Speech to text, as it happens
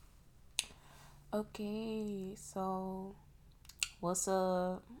Okay, so what's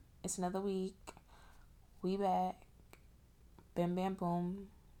up? It's another week. We back. Bam, bam, boom.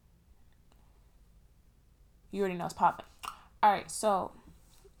 You already know it's popping. All right, so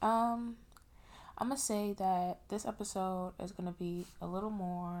um, I'm gonna say that this episode is gonna be a little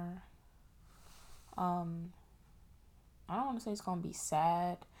more. Um, I don't want to say it's gonna be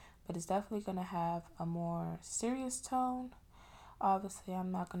sad, but it's definitely gonna have a more serious tone. Obviously,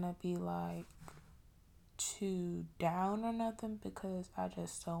 I'm not gonna be like too down or nothing because I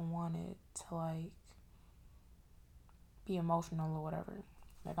just don't want it to like be emotional or whatever.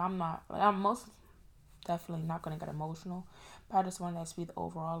 I'm most definitely not gonna get emotional, but I just want that to be the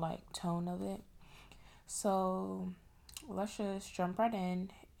overall like tone of it. So let's just jump right in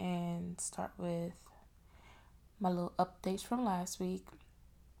and start with my little updates from last week.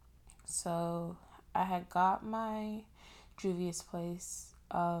 So I had got my Juvia's Place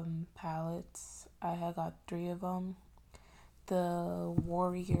palettes. I had got three of them. The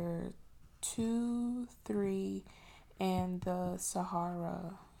Warrior 2, 3, and the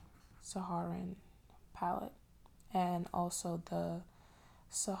Saharan palette, and also the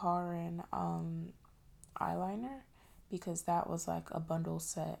Saharan eyeliner, because that was like a bundle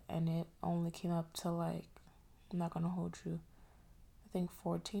set and it only came up to like, I'm not gonna hold you, I think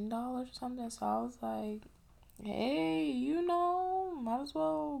 $14 or something. So I was like, hey, might as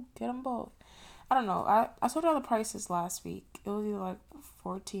well get them both. I don't know. I told y'all the prices last week. It was either like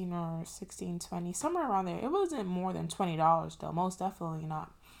 14 or 16, 20, somewhere around there. It wasn't more than $20 though. Most definitely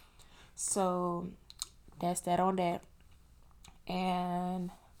not. So that's that on that.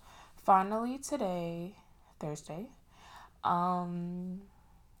 And finally today, Thursday, um,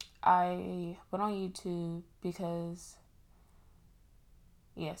 I went on YouTube because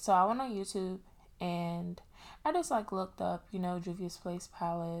so I went on YouTube and I just like looked up, Juvia's Place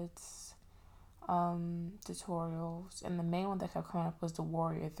palettes, tutorials, and the main one that kept coming up was the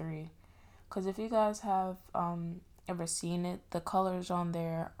Warrior 3. Because if you guys have ever seen it, the colors on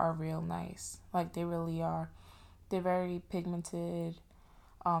there are real nice. Like, they really are. They're very pigmented.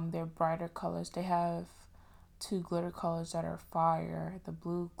 They're brighter colors. They have two glitter colors that are fire. The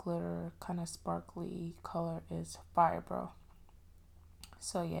blue glitter kind of sparkly color is fire, bro.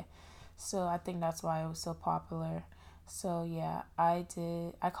 So yeah. So I think that's why it was so popular. So yeah, I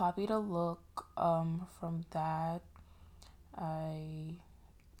copied a look from that. I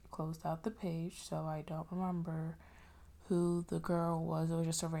closed out the page so I don't remember who the girl was. It was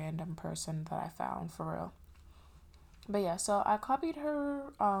just a random person that I found, for real. But yeah, so I copied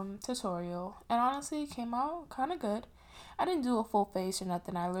her tutorial, and honestly, it came out kind of good. I didn't do a full face or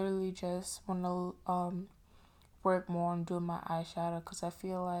nothing. I literally just want to work more on doing my eyeshadow because I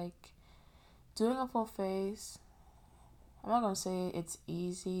feel like doing a full face, I'm not gonna say it's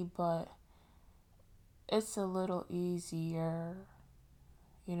easy, but it's a little easier,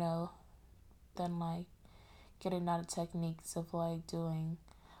 you know, than like getting out of techniques of like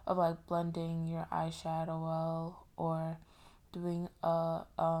blending your eyeshadow well, or doing a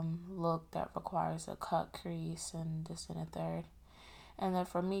look that requires a cut crease and this and a third. And then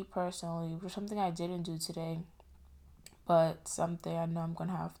for me personally, something I didn't do today, but something I know I'm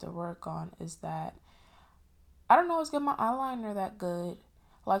gonna have to work on, is that I don't always get my eyeliner that good.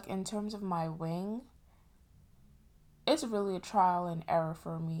 Like, in terms of my wing, it's really a trial and error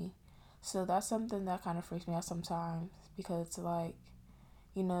for me. So that's something that kind of freaks me out sometimes, because like,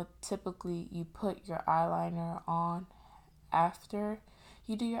 typically you put your eyeliner on after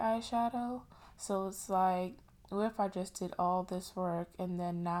you do your eyeshadow. So it's like, what if I just did all this work and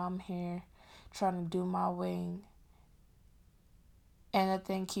then now I'm here trying to do my wing and the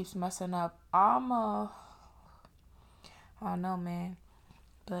thing keeps messing up? I don't know, man.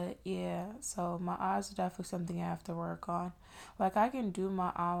 But yeah, so my eyes are definitely something I have to work on. Like, I can do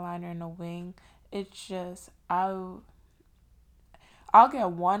my eyeliner in the wing. It's just I'll get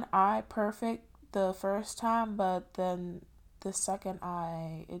one eye perfect the first time, but then the second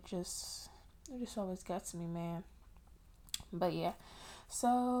eye, it just always gets me, man. But yeah,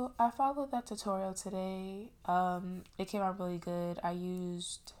 so I followed that tutorial today. It came out really good. I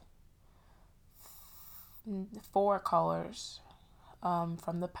used four colors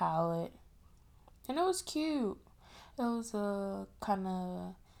from the palette, and it was cute. It was a kind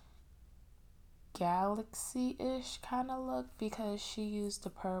of galaxy-ish kind of look because she used the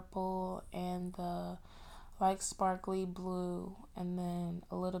purple and the like sparkly blue and then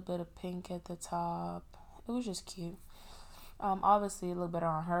a little bit of pink at the top. It was just cute. Obviously a little bit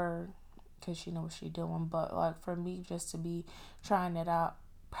on her because she knows what she's doing, but like for me, just to be trying it out,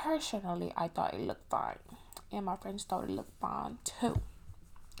 personally, I thought it looked fine, and my friends thought it looked fine too.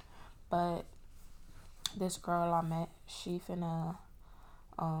 But this girl I met, she finna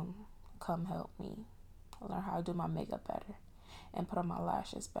um come help me learn how to do my makeup better and put on my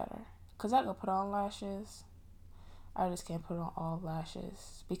lashes better. Cause I can put on lashes, I just can't put on all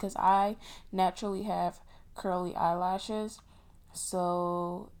lashes because I naturally have curly eyelashes.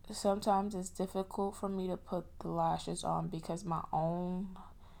 So sometimes it's difficult for me to put the lashes on because my own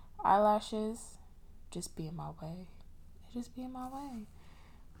eyelashes just be in my way. They just be in my way.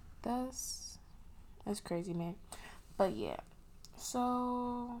 That's crazy, man. But yeah.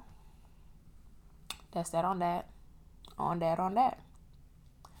 So that's that on that. On that on that.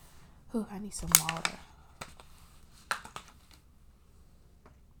 Whew, I need some water.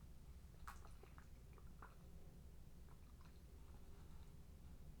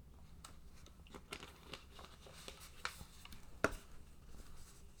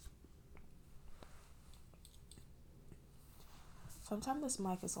 Sometimes this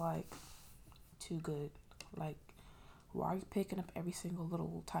mic is like too good. Like, why are you picking up every single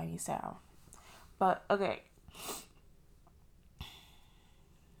little tiny sound? But okay.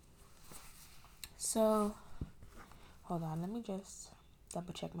 So hold on, let me just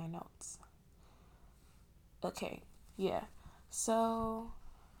double check my notes. Okay, yeah. So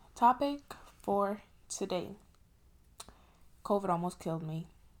topic for today. COVID almost killed me.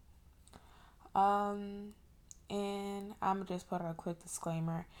 Um and I'm just put a quick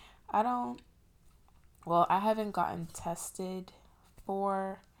disclaimer. I don't I haven't gotten tested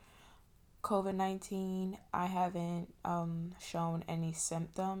for COVID-19. I haven't shown any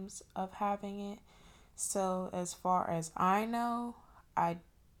symptoms of having it. So, as far as I know, I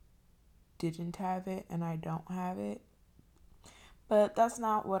didn't have it and I don't have it. But that's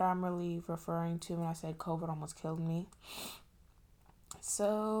not what I'm really referring to when I said COVID almost killed me.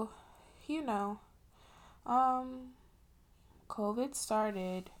 So, you know, um, COVID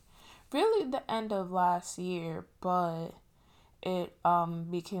started really the end of last year, but it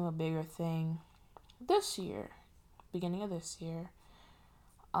became a bigger thing this year, beginning of this year.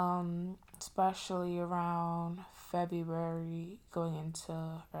 Especially around February going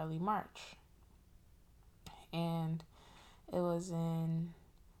into early March. And it was in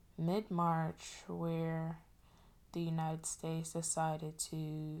mid March where the United States decided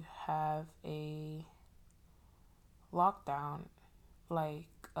to have a lockdown. Like,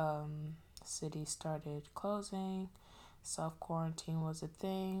 cities started closing, self quarantine was a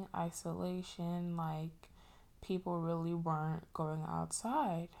thing, isolation, like, people really weren't going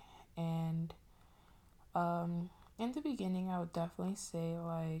outside. And in the beginning, I would definitely say,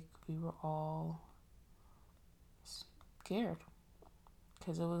 like, we were all scared.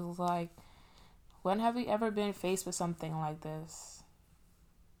 Because it was like, when have we ever been faced with something like this?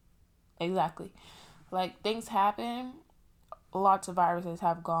 Exactly. Like, things happen. Lots of viruses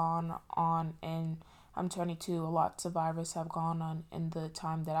have gone on, and I'm 22. Lots of viruses have gone on in the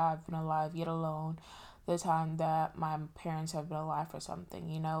time that I've been alive, yet alone the time that my parents have been alive for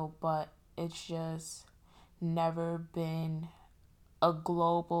something, But it's just never been a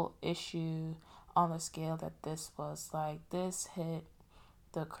global issue on the scale that this was. Like, this hit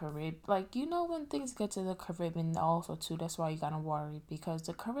the Caribbean. Like, when things get to the Caribbean also too, that's why you gotta worry, because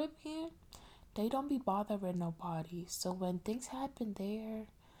the Caribbean, they don't be bothered with nobody. So when things happen there,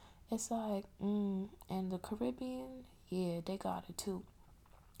 it's like, and the Caribbean, yeah, they got it too.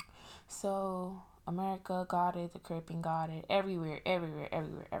 So America got it, the Caribbean got it, everywhere, everywhere,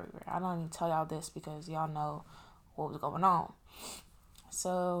 everywhere, everywhere. I don't even tell y'all this because y'all know what was going on.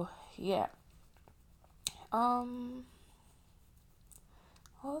 So yeah. Um,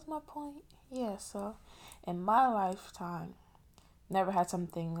 what was my point? Yeah, so in my lifetime, never had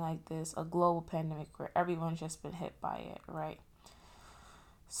something like this, a global pandemic where everyone's just been hit by it, right?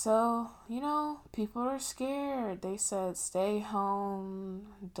 So, people are scared. They said stay home,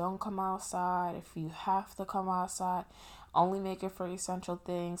 don't come outside. If you have to come outside, only make it for essential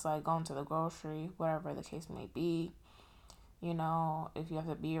things like going to the grocery, whatever the case may be. If you have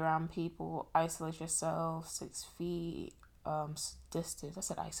to be around people, isolate yourself 6 feet, distance. I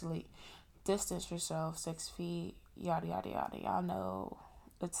said isolate. Distance yourself 6 feet, yada, yada, yada. Y'all know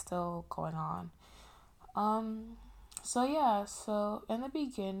it's still going on. So yeah, so in the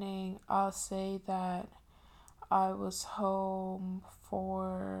beginning, I'll say that I was home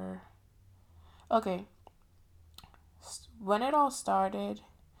for. Okay, when it all started,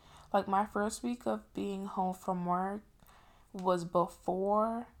 like my first week of being home from work was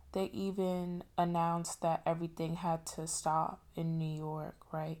before they even announced that everything had to stop in New York,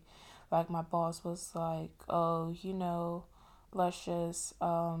 right? Like my boss was like, "Oh, let's just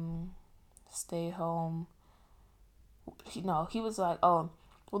stay home." He was like, "Oh,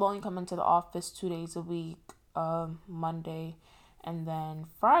 will only come into the office 2 days a week, Monday and then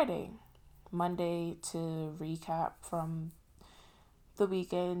Friday. Monday to recap from the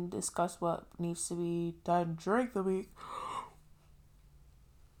weekend, discuss what needs to be done during the week.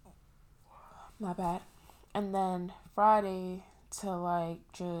 My bad. And then Friday to like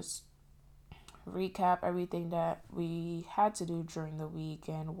just recap everything that we had to do during the week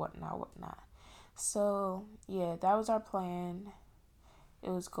and whatnot. So yeah, that was our plan. It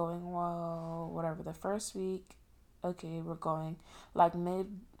was going well, whatever. The first week, okay, we're going like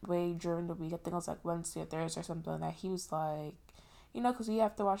midway during the week. I think it was like Wednesday or Thursday or something like that. He was like, because we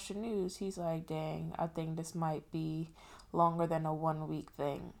have to watch the news. He's like, dang, I think this might be longer than a 1 week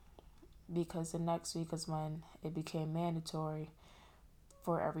thing, because the next week is when it became mandatory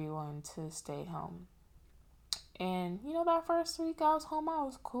for everyone to stay home. And that first week I was home, I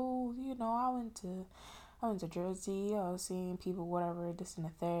was cool. I went to Jersey. I was seeing people, whatever, this and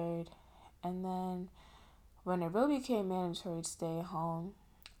the third. And then when it really became mandatory to stay at home,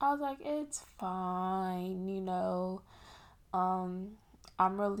 I was like, it's fine.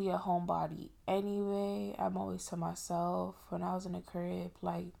 I'm really a homebody anyway. I'm always to myself. When I was in the crib,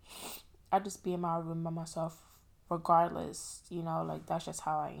 like, I just be in my room by myself regardless, like that's just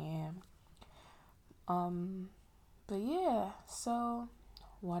how I am. But yeah, so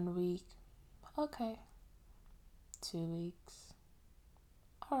 1 week, okay. 2 weeks,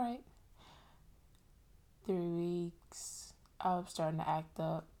 all right. 3 weeks, I was starting to act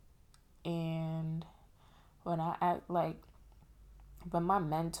up, and when I act like, when my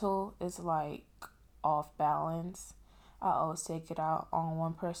mental is like off balance, I always take it out on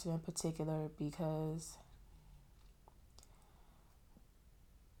one person in particular, because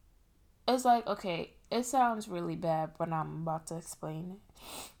it's like, okay, it sounds really bad when I'm about to explain it.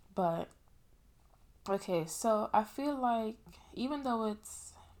 But, okay, so I feel like, even though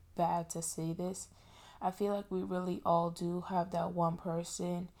it's bad to say this, I feel like we really all do have that one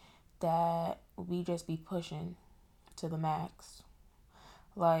person that we just be pushing to the max.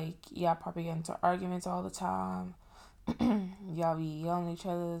 Like, y'all probably get into arguments all the time. Y'all be yelling at each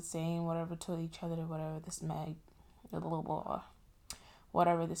other, saying whatever to each other, whatever this may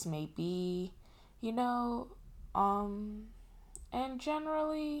be, you know. And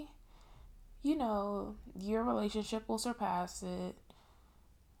generally, your relationship will surpass it.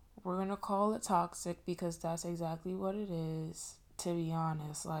 We're gonna call it toxic because that's exactly what it is. To be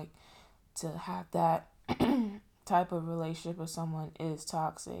honest, like, to have that type of relationship with someone is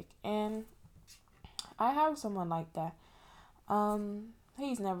toxic, and I have someone like that.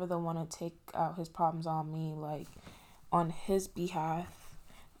 He's never the one to take out his problems on me, like, on his behalf.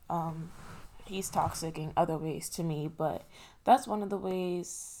 He's toxic in other ways to me, but that's one of the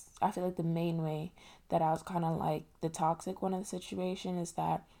ways, I feel like the main way that I was kind of like the toxic one in the situation is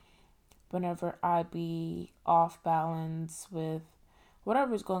that whenever I be off balance with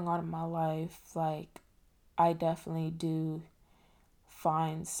whatever's going on in my life, like, I definitely do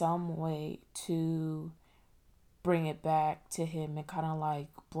find some way to bring it back to him and kind of like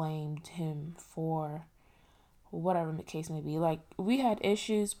blamed him for whatever the case may be. Like, we had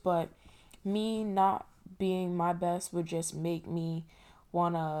issues, but me not being my best would just make me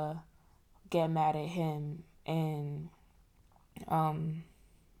want to get mad at him and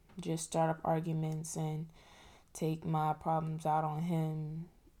just start up arguments and take my problems out on him,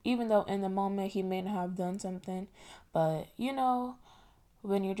 even though in the moment he may not have done something. But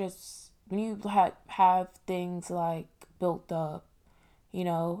when you have things like built up,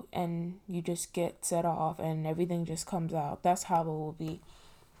 and you just get set off and everything just comes out, that's how it will be.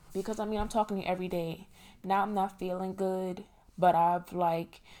 Because I'm talking to you every day. Now I'm not feeling good, but I've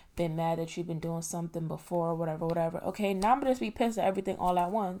like been mad that you've been doing something before, whatever. Okay, now I'm gonna just be pissed at everything all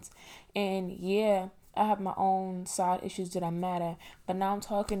at once. And yeah, I have my own side issues that I'm mad at. But now I'm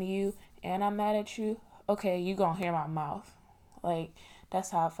talking to you and I'm mad at you. Okay, you gonna hear my mouth. Like, that's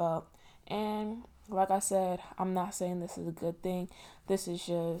how I felt. And like I said, I'm not saying this is a good thing. This is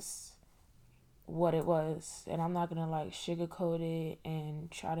just what it was, and I'm not gonna like sugarcoat it and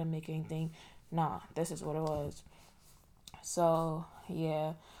try to make anything. Nah, this is what it was. So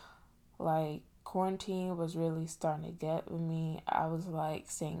yeah, like, quarantine was really starting to get with me. I was like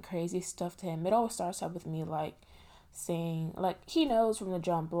saying crazy stuff to him. It always starts out with me like saying, like, he knows from the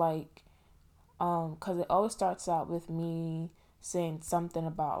jump, like, cause it always starts out with me saying something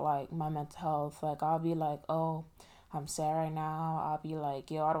about like my mental health. Like, I'll be like, oh, I'm sad right now. I'll be like,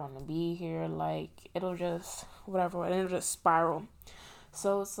 yo, I don't want to be here. Like, it'll just whatever, and it'll just spiral.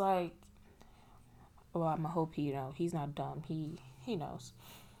 So it's like, well, I'm hope he's not dumb. He knows.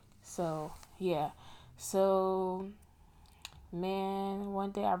 So yeah, so Man,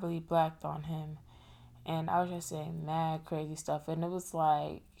 one day I really blacked on him, and I was just saying mad crazy stuff, and it was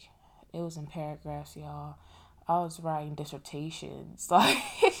like, it was in paragraphs, y'all. I was writing dissertations, like,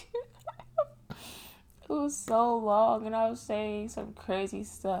 it was so long, and I was saying some crazy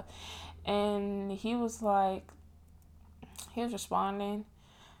stuff, and he was responding,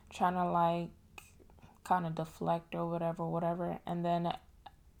 trying to like kind of deflect or whatever, and then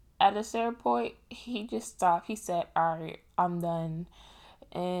at a certain point, he just stopped. He said, "All right, I'm done,"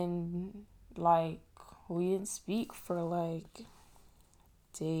 and like we didn't speak for like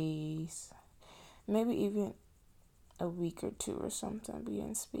days, maybe even a week or two or something. We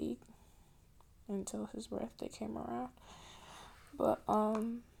didn't speak until his birthday came around. But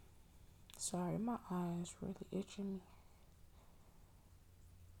sorry, my eye is really itching me.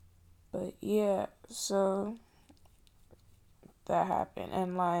 But yeah, so that happened,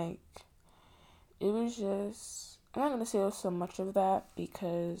 and like it was just, I'm not gonna say it was so much of that,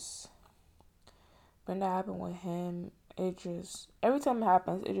 because when that happened with him, it just, every time it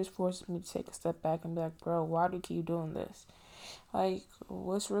happens, it just forces me to take a step back and be like, bro, why do you keep doing this? Like,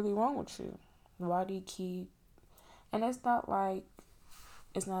 what's really wrong with you? Why do you keep, and it's not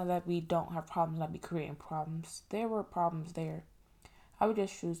that we don't have problems, that we creating problems. There were problems there. I would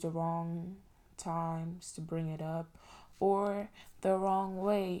just choose the wrong times to bring it up, or the wrong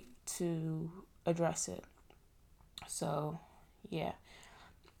way to address it. So, yeah.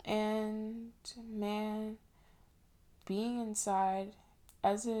 And man, being inside,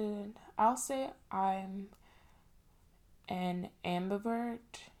 I'll say I'm an ambivert.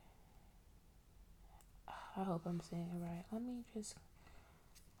 I hope I'm saying it right. Let me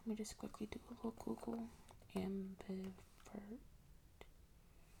just quickly do a little Google. Ambivert.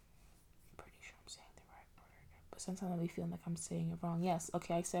 Pretty sure I'm saying the right word, but sometimes I be feeling like I'm saying it wrong. Yes,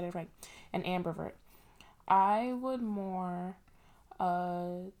 okay, I said it right. An ambivert. I would more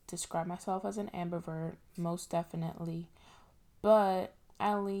describe myself as an ambivert, most definitely, but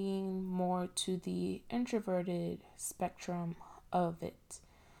I lean more to the introverted spectrum of it.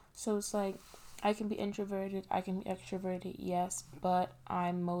 So it's like I can be introverted, I can be extroverted, yes, but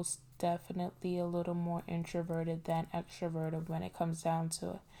I'm most definitely a little more introverted than extroverted when it comes down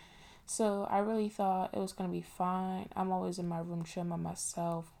to it. So I really thought it was gonna be fine. I'm always in my room chilling by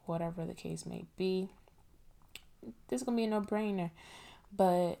myself, whatever the case may be. This is gonna be a no brainer.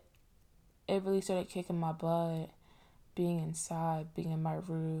 But it really started kicking my butt, being inside, being in my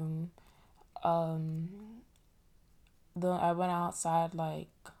room. Um, I went outside like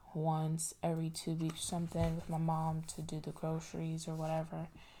once every 2 weeks, something, with my mom to do the groceries or whatever,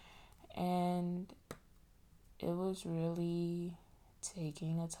 and it was really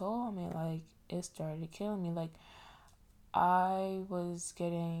taking a toll on me. Like, it started killing me. Like, I was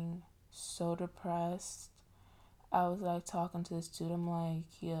getting so depressed. I was like talking to the student, I'm like,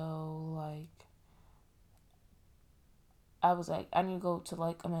 yo, like, I was like, I need to go to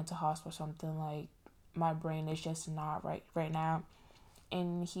like a mental hospital or something. Like, my brain is just not right now.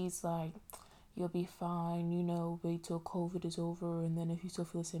 And he's like, you'll be fine. Wait till COVID is over, and then if you still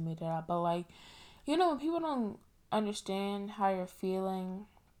feel the same way, that. But like, when people don't understand how you're feeling,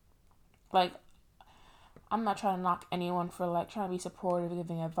 like, I'm not trying to knock anyone for like trying to be supportive,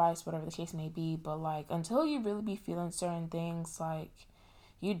 giving advice, whatever the case may be. But like, until you really be feeling certain things, like,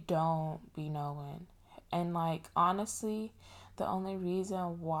 you don't be knowing. And like, honestly, the only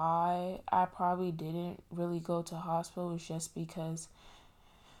reason why I probably didn't really go to hospital was just because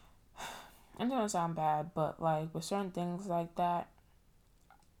it doesn't sound bad, but like with certain things like that,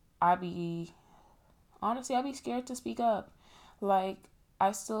 I be I be scared to speak up. Like,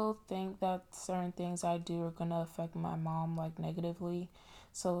 I still think that certain things I do are gonna affect my mom like negatively.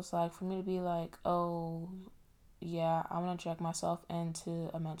 So it's like for me to be like, oh, yeah, I'm gonna check myself into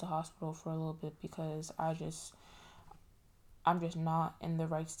a mental hospital for a little bit because I'm just not in the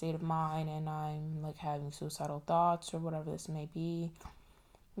right state of mind, and I'm like having suicidal thoughts or whatever this may be.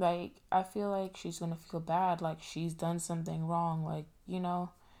 Like, I feel like she's gonna feel bad, like she's done something wrong, like.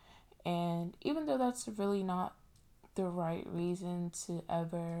 And even though that's really not the right reason to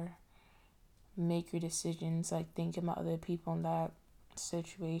ever make your decisions, like thinking about other people in that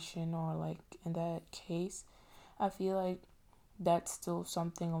situation or like in that case, I feel like that's still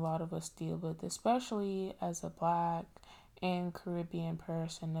something a lot of us deal with, especially as a black and Caribbean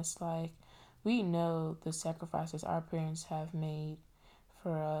person. It's like we know the sacrifices our parents have made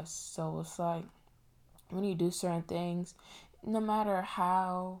for us. So it's like when you do certain things, no matter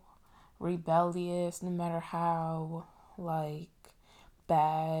how rebellious, no matter how like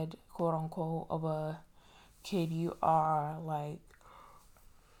bad, quote unquote, of a kid you are, like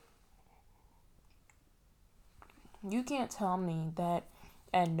You can't tell me that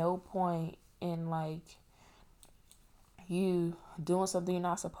at no point in like you doing something you're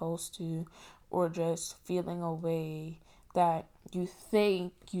not supposed to, or just feeling a way that you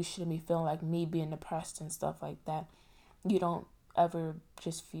think you shouldn't be feeling, like me being depressed and stuff like that, you don't ever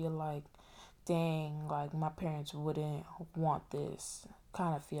just feel like, dang, like my parents wouldn't want this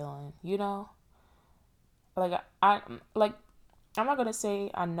kind of feeling, you know? Like I like I'm not gonna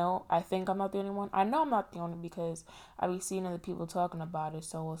say I know. I think I'm not the only one. I know I'm not the only, because I be seeing other people talking about it.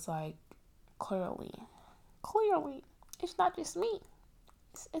 So it's like clearly, it's not just me.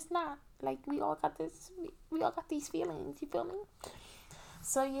 It's not like we all got this. We all got these feelings. You feel me?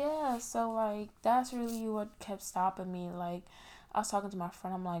 So yeah. So like that's really what kept stopping me. Like I was talking to my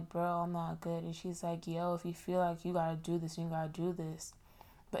friend. I'm like, bro, I'm not good. And she's like, yo, if you feel like you gotta do this, you gotta do this.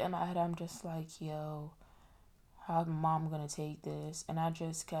 But in my head, I'm just like, yo, how's mom gonna take this? And I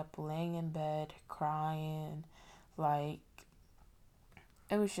just kept laying in bed crying. Like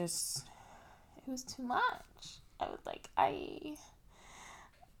it was just, it was too much. I was like, I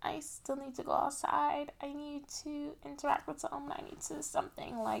still need to go outside. I need to interact with someone. I need to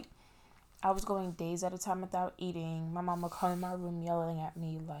something. Like I was going days at a time without eating. My mom would come in my room yelling at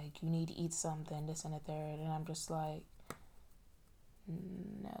me like, you need to eat something, this and the third. And I'm just like,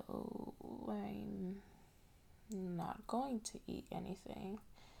 no, I'm not going to eat anything.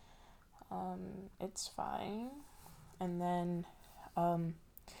 It's fine. And then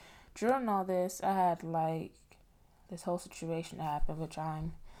during all this, I had like this whole situation happen, which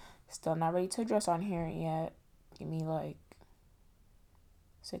I'm still not ready to address on here yet. Give me like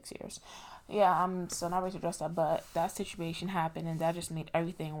 6 years. Yeah, I'm still not ready to address that, but that situation happened and that just made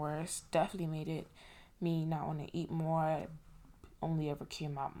everything worse. Definitely made it me not want to eat more. I only ever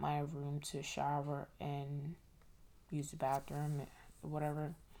came out my room to shower and use the bathroom,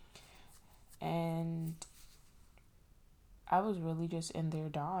 whatever. And I was really just in there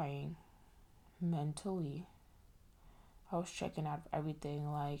dying mentally. I was checking out everything.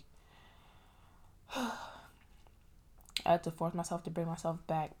 Like, I had to force myself to bring myself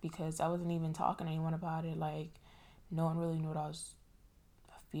back because I wasn't even talking to anyone about it. Like, no one really knew what I was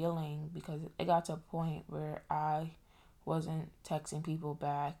feeling, because it got to a point where I wasn't texting people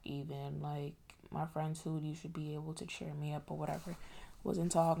back, even. Like, my friends who usually be able to cheer me up or whatever,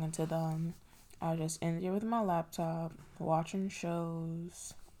 wasn't talking to them. I was just in there with my laptop, watching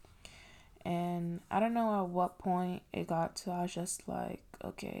shows. And I don't know at what point it got to, I was just like,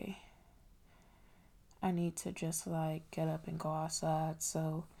 okay, I need to just like get up and go outside.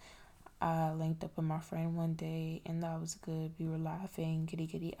 So I linked up with my friend one day and that was good. We were laughing, giddy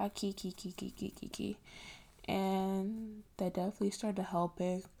giddy, kiki. And that definitely started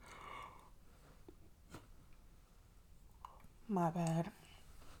helping. My bad.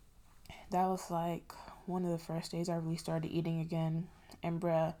 That was like one of the first days I really started eating again. And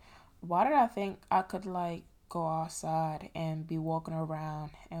bruh, why did I think I could like go outside and be walking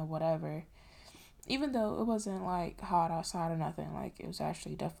around and whatever? Even though it wasn't like hot outside or nothing, like it was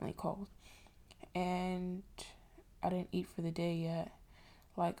actually definitely cold. And I didn't eat for the day yet.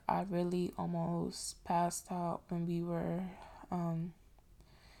 Like I really almost passed out when we were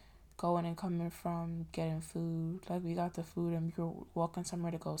going and coming from getting food. Like we got the food and we were walking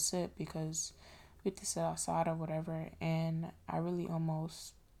somewhere to go sit because we had to sit outside or whatever. And I really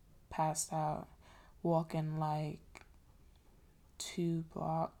almost passed out walking like 2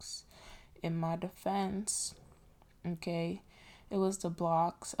 blocks. In my defense, okay, it was the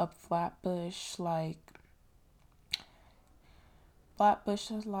blocks up Flatbush. Like Flatbush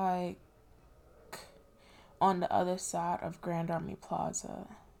is like on the other side of Grand Army Plaza.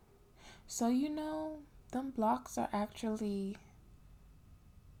 So them blocks are actually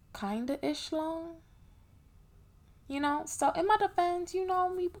kinda ish long. So in my defense,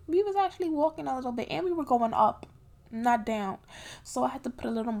 we was actually walking a little bit and we were going up, not down. So I had to put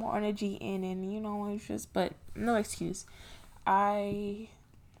a little more energy in, and it was just, but no excuse. I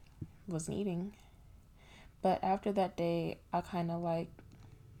wasn't eating. But after that day, I kind of like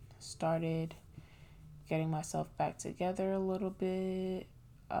started getting myself back together a little bit.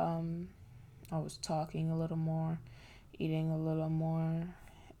 I was talking a little more, eating a little more,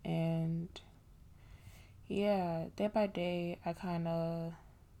 and yeah, day by day, I kind of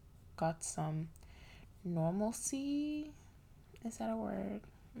got some normalcy. Is that a word?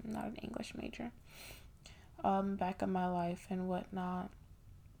 I'm not an English major. Back in my life and whatnot.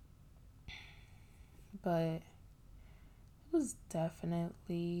 But it was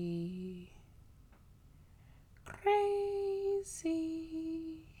definitely crazy.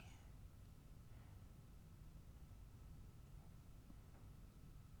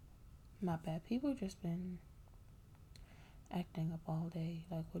 My bad. People just been acting up all day.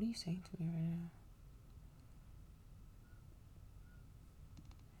 Like, what are you saying to me right now?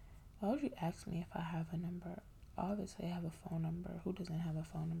 Why would you ask me if I have a number? Obviously, I have a phone number. Who doesn't have a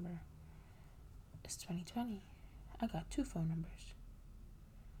phone number? It's 2020. I got 2 phone numbers.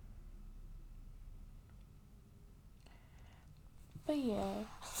 But yeah.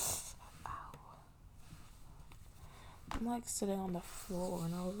 Ow. I'm like sitting on the floor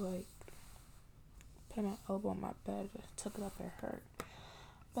and I was like, put my elbow on my bed, took it up, it hurt.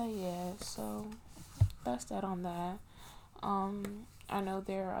 But yeah, so that's that on that. I know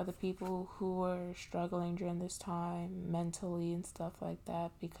there are other people who are struggling during this time mentally and stuff like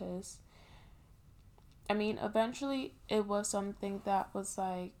that because, I mean, eventually it was something that was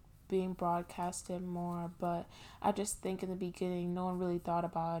like being broadcasted more, but I just think in the beginning, no one really thought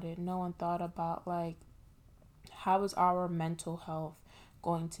about it. No one thought about like, how is our mental health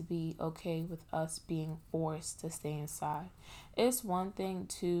going to be okay with us being forced to stay inside? It's one thing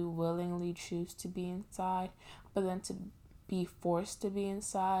to willingly choose to be inside, but then to be forced to be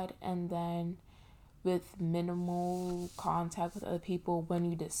inside and then with minimal contact with other people when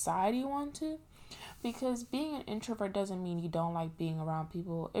you decide you want to. Because being an introvert doesn't mean you don't like being around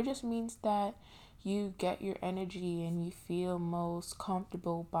people. It just means that you get your energy and you feel most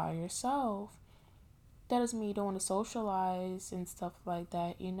comfortable by yourself. That doesn't mean you don't want to socialize and stuff like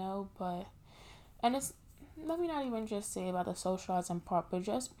that, you know, but and it's, let me not even just say about the socializing part, but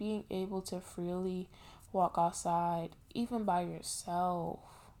just being able to freely walk outside even by yourself,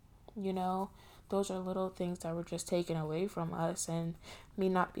 you know, those are little things that were just taken away from us. And me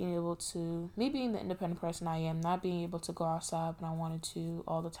not being able to, me being the independent person I am, not being able to go outside when I wanted to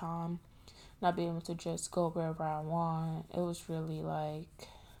all the time, not being able to just go wherever I want, it was really like,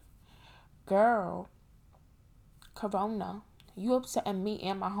 girl, Corona, you upsetting me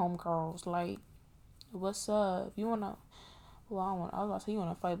and my homegirls. Like, what's up? You wanna? Well, I was about to say you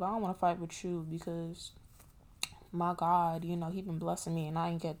wanna fight, but I don't wanna fight with you because, my God, you know he been blessing me and I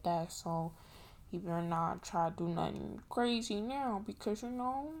ain't get that. So you better not try to do nothing crazy now because you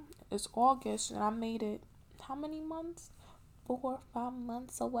know it's August and I made it. How many months? 4 or 5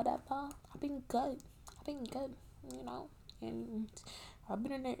 months or whatever. I've been good. You know, and I've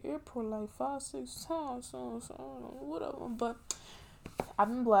been in the airport like 5, 6 times, so I don't know, whatever. But I've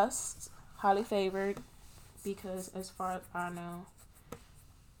been blessed, highly favored, because as far as I know,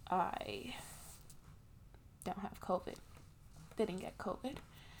 I don't have COVID. Didn't get COVID.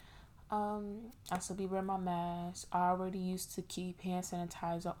 I still be wearing my mask. I already used to keep hand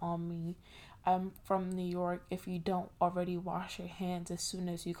sanitizer on me. I'm from New York. If you don't already wash your hands as soon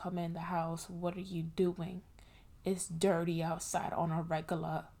as you come in the house, what are you doing? It's dirty outside on a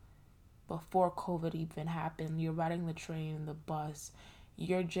regular. Before COVID even happened, you're riding the train, the bus,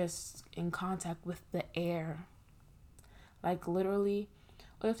 you're just in contact with the air. Like literally,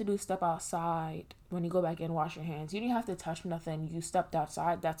 all you have to do is step outside. When you go back in, wash your hands. You didn't have to touch nothing. You stepped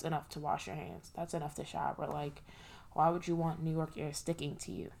outside. That's enough to wash your hands. That's enough to shower. Like, why would you want New York air sticking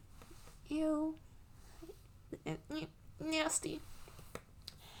to you? Ew. Nasty.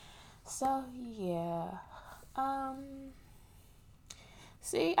 So yeah.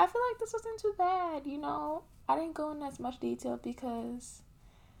 See, I feel like this wasn't too bad, you know. I didn't go in as much detail because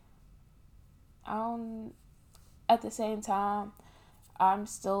I don't, at the same time, I'm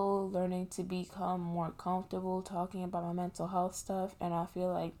still learning to become more comfortable talking about my mental health stuff, and I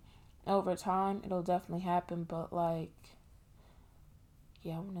feel like over time it'll definitely happen. But like,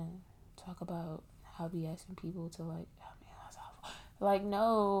 yeah, I wanna talk about how I be asking people to like help me myself. Like,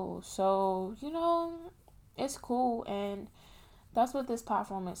 no, so you know, it's cool, and that's what this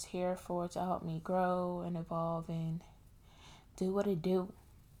platform is here for, to help me grow and evolve and do what it do.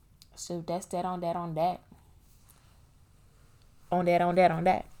 So that's that on that on that. On that on that on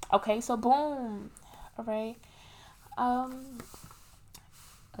that. Okay, so boom. Alright. Um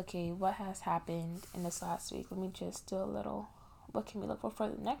okay, what has happened in this last week? Let me just do a little, what can we look for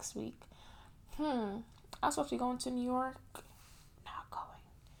the next week? I'm supposed to be going to New York. Not going.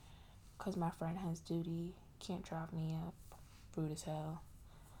 Because my friend has duty. Can't drive me up. Rude as hell.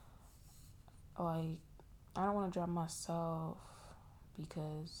 Like, I don't want to drive myself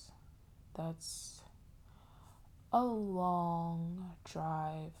because that's a long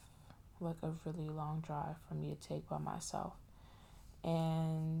drive. Like a really long drive for me to take by myself.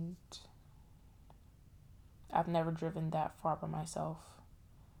 And I've never driven that far by myself.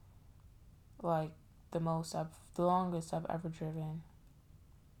 Like the longest I've ever driven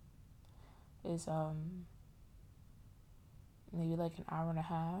is maybe like an hour and a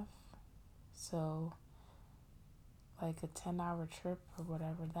half. So like a 10-hour trip or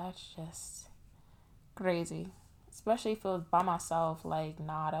whatever, that's just crazy. Especially if it was by myself. Like,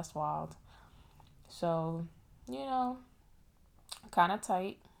 nah, that's wild. So, you know, kind of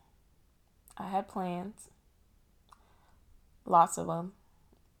tight. I had plans. Lots of them.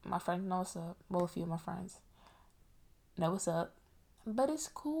 My friends know what's up. Well, a few of my friends know what's up. But it's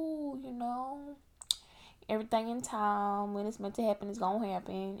cool, you know. Everything in time, when it's meant to happen, it's gonna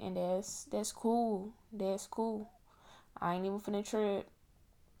happen, and that's cool. That's cool. I ain't even finna trip.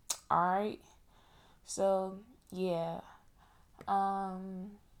 All right. So yeah.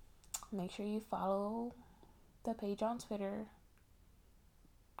 Um. Make sure you follow the page on Twitter.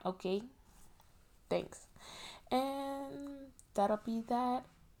 Okay. Thanks. And that'll be that.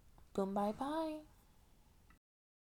 Boom. Bye bye.